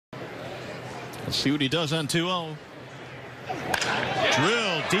Let's see what he does on 2-0.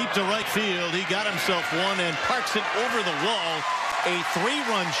 Drill deep to right field. He got himself one and parks it over the wall. A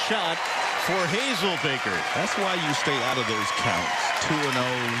 3-run shot for Hazelbaker. That's why you stay out of those counts. 2-0,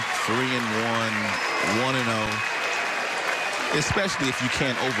 3-1, 1-0. Especially if you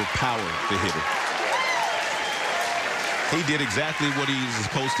can't overpower the hitter. He did exactly what he was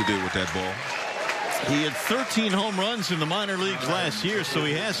supposed to do with that ball. He had 13 home runs in the minor leagues last year, so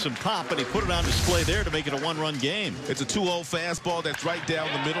he has some pop, but he put it on display there to make it a 1-run game. It's a 2-0 fastball that's right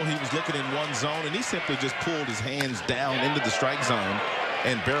down the middle. He was looking in one zone, and he simply just pulled his hands down into the strike zone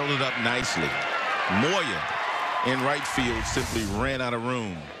and barreled it up nicely. Moya in right field simply ran out of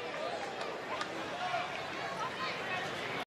room.